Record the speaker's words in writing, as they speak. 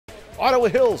Ottawa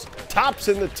Hills tops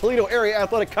in the Toledo Area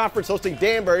Athletic Conference hosting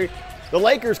Danbury. The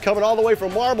Lakers coming all the way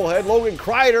from Marblehead. Logan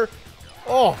Kreider,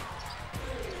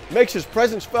 makes his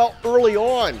presence felt early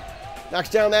on. Knocks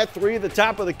down that three at the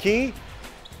top of the key.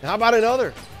 How about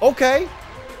another? Okay.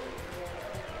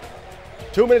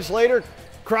 2 minutes later,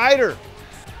 Kreider.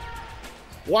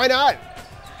 Why not?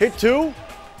 Hit two.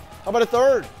 How about a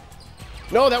third?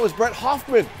 No, that was Brett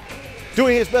Hoffman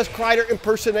doing his best Kreider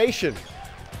impersonation.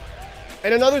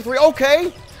 And another three.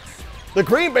 Okay. The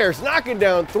Green Bears knocking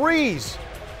down threes.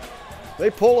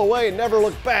 They pull away and never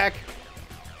look back.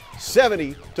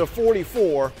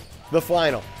 70-44, the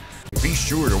final. Be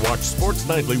sure to watch Sports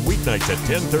Nightly weeknights at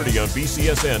 10:30 on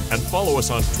BCSN and follow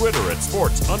us on Twitter at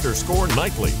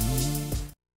sports_nightly.